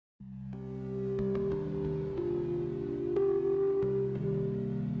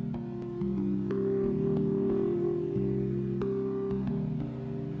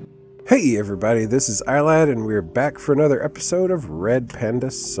Hey everybody, this is Aylad and we're back for another episode of Red Panda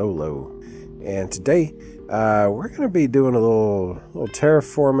Solo. And today we're going to be doing a little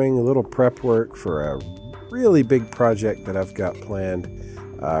terraforming, a little prep work for a really big project that I've got planned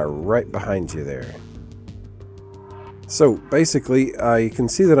right behind you there. So basically you can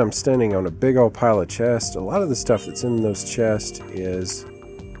see that I'm standing on a big old pile of chests. A lot of the stuff that's in those chests is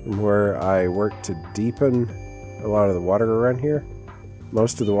from where I work to deepen a lot of the water around here.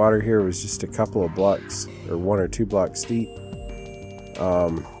 Most of the water here was just a couple of blocks, or 1 or 2 blocks deep.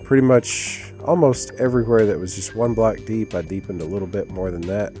 Pretty much almost everywhere that was just 1 block deep, I deepened a little bit more than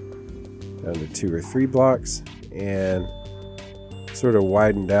that, down to 2 or 3 blocks, and sort of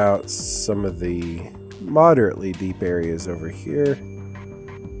widened out some of the moderately deep areas over here.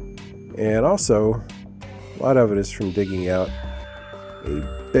 And also, a lot of it is from digging out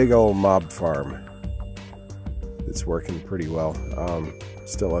a big old mob farm. It's working pretty well.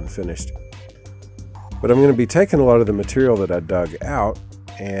 Still unfinished. But I'm going to be taking a lot of the material that I dug out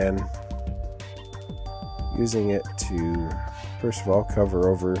and using it to, first of all, cover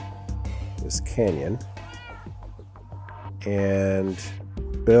over this canyon and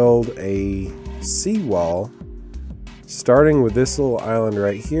build a seawall, starting with this little island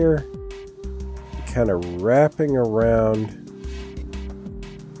right here, kind of wrapping around.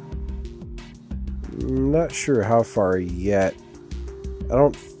 I'm not sure how far yet. I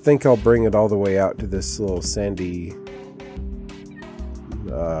don't think I'll bring it all the way out to this little sandy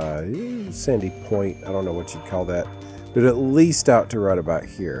point. I don't know what you'd call that, but at least out to right about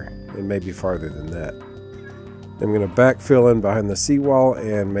here, and maybe farther than that. I'm going to backfill in behind the seawall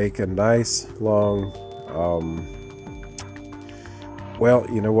and make a nice long, well,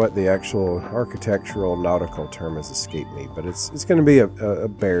 you know what, the actual architectural nautical term has escaped me, but it's going to be a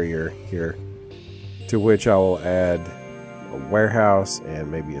barrier here, to which I will add a warehouse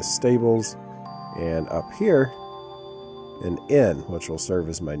and maybe a stables, and up here an inn, which will serve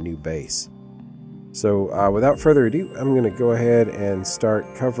as my new base. So without further ado, I'm going to go ahead and start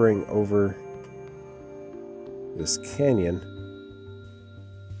covering over this canyon,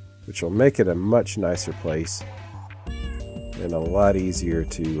 which will make it a much nicer place and a lot easier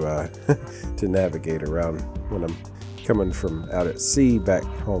to to navigate around when I'm coming from out at sea back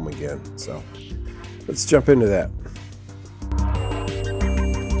home again. So let's jump into that.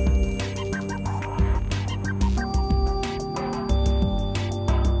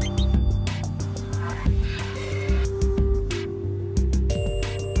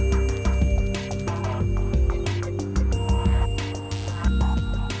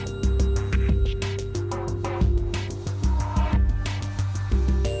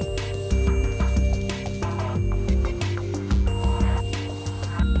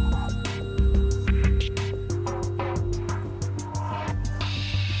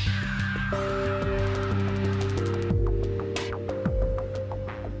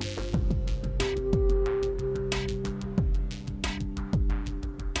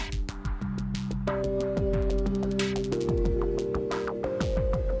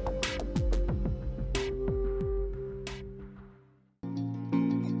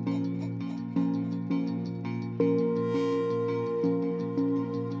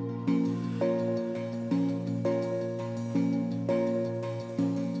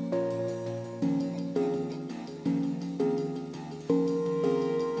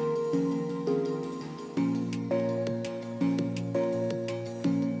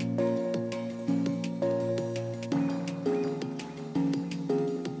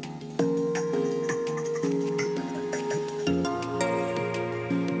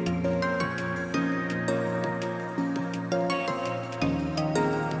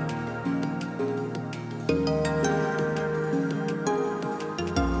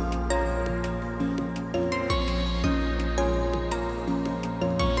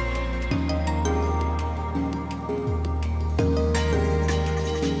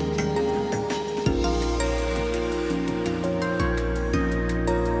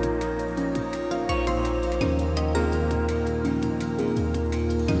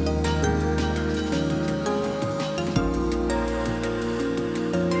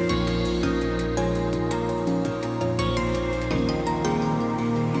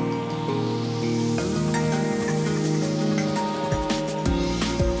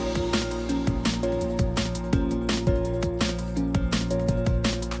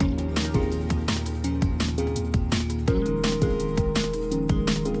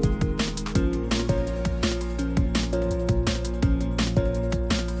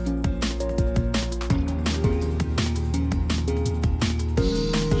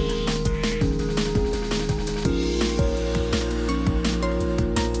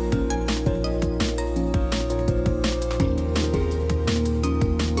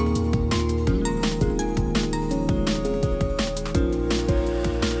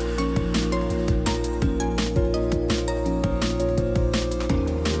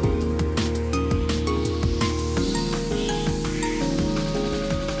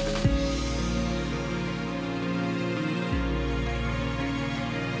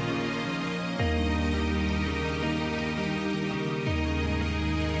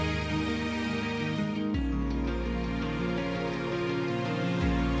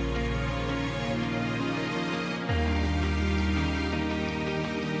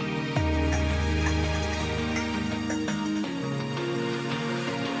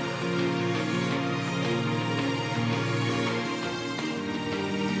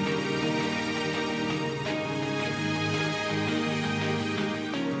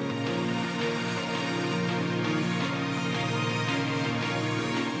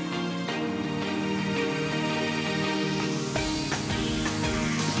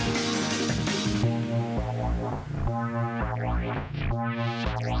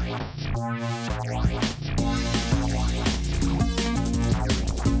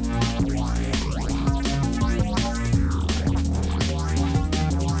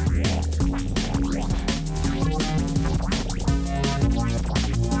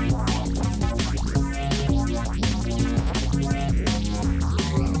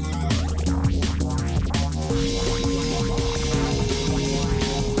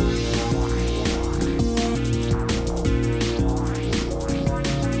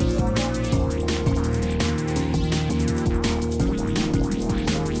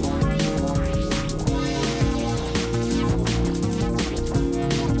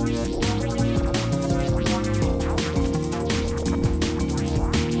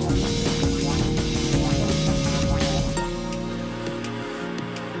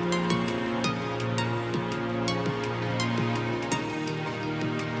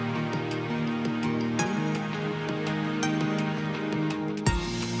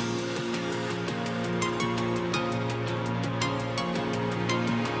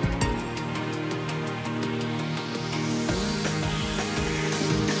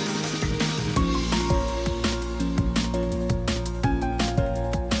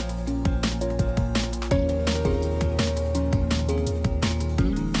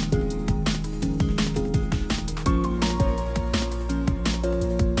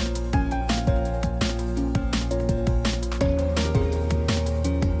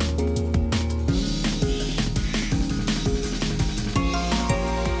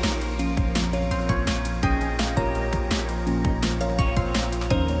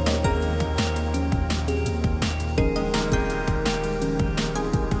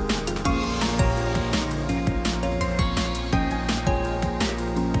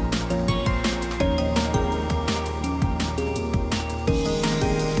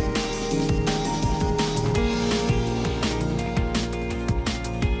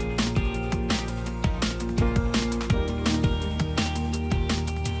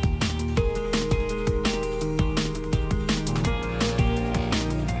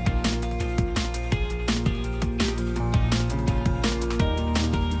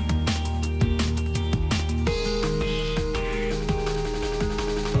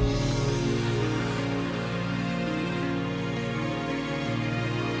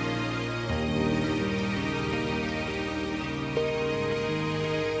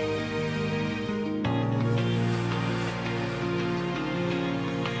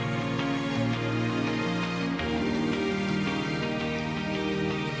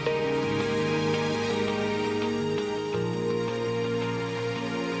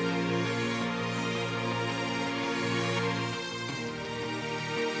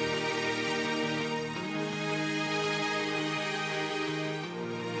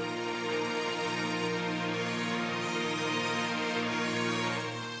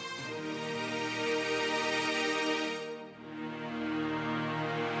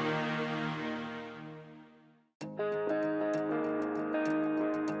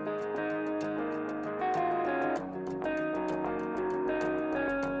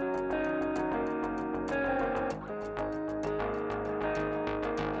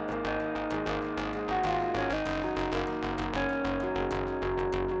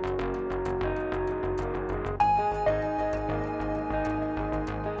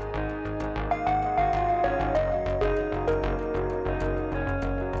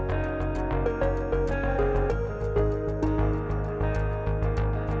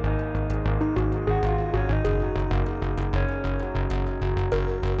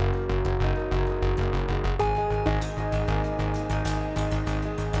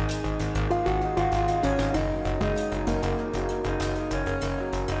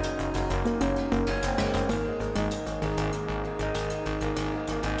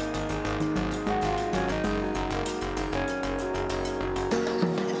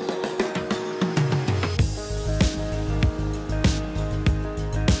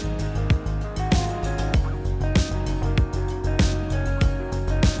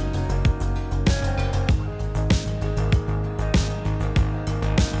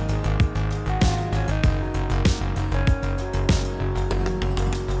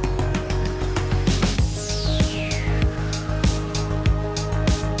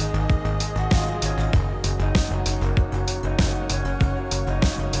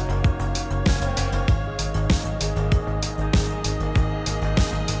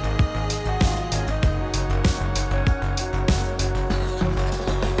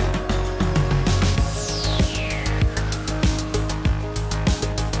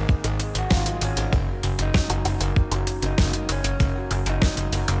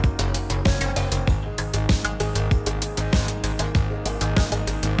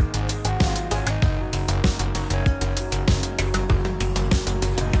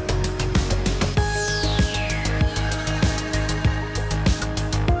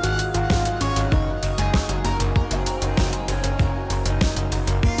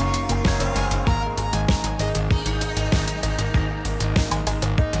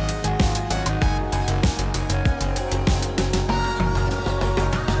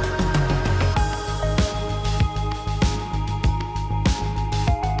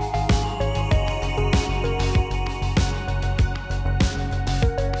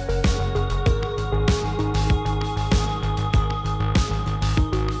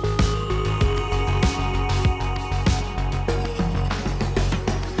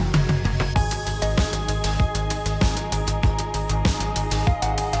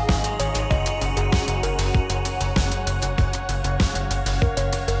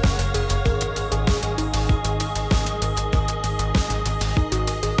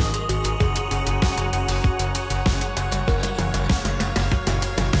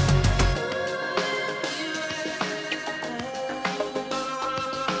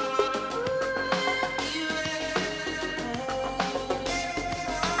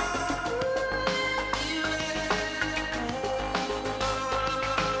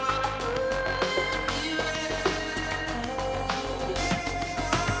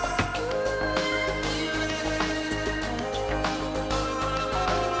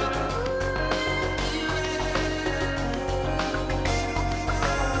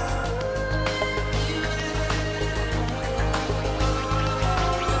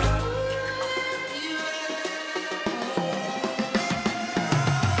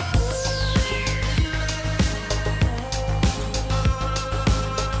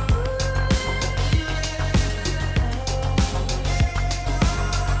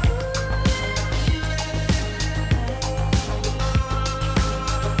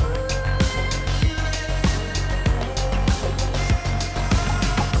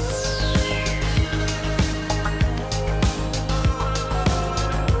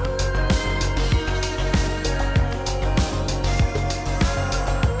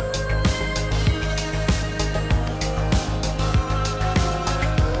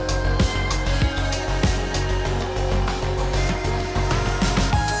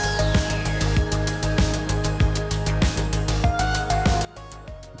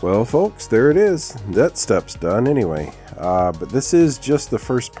 Well, folks, there it is. That step's done anyway. But this is just the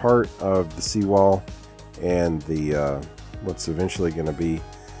first part of the seawall and the what's eventually going to be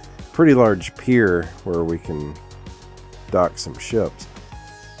a pretty large pier where we can dock some ships.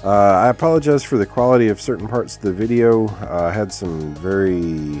 I apologize for the quality of certain parts of the video. I had some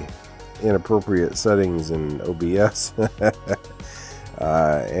very inappropriate settings in OBS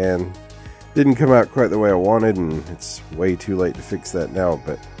and didn't come out quite the way I wanted, and it's way too late to fix that now.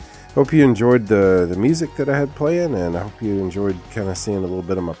 But hope you enjoyed the music that I had playing, and I hope you enjoyed kind of seeing a little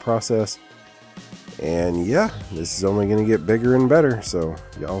bit of my process. And yeah, this is only going to get bigger and better, so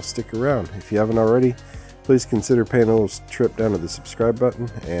y'all stick around. If you haven't already, please consider paying a little trip down to the subscribe button,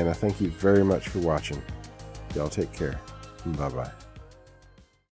 and I thank you very much for watching. Y'all take care. Bye-bye.